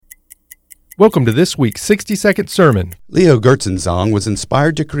Welcome to this week's 60-second sermon. Leo Gertzenzong was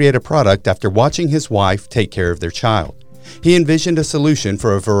inspired to create a product after watching his wife take care of their child. He envisioned a solution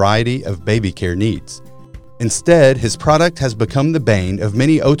for a variety of baby care needs. Instead, his product has become the bane of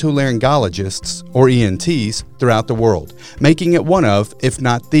many otolaryngologists, or ENTs, throughout the world, making it one of, if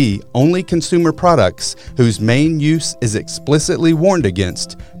not the, only consumer products whose main use is explicitly warned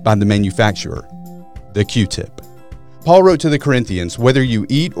against by the manufacturer: the Q-tip. Paul wrote to the Corinthians, "Whether you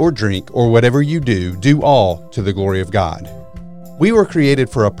eat or drink or whatever you do all to the glory of God." We were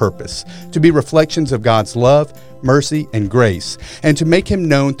created for a purpose, to be reflections of God's love, mercy, and grace, and to make Him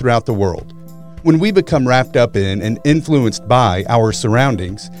known throughout the world. When we become wrapped up in and influenced by our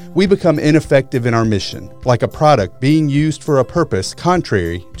surroundings, we become ineffective in our mission, like a product being used for a purpose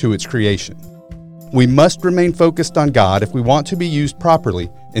contrary to its creation. We must remain focused on God if we want to be used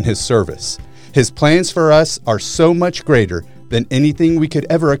properly in His service. His plans for us are so much greater than anything we could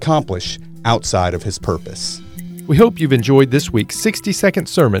ever accomplish outside of His purpose. We hope you've enjoyed this week's 60-second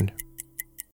sermon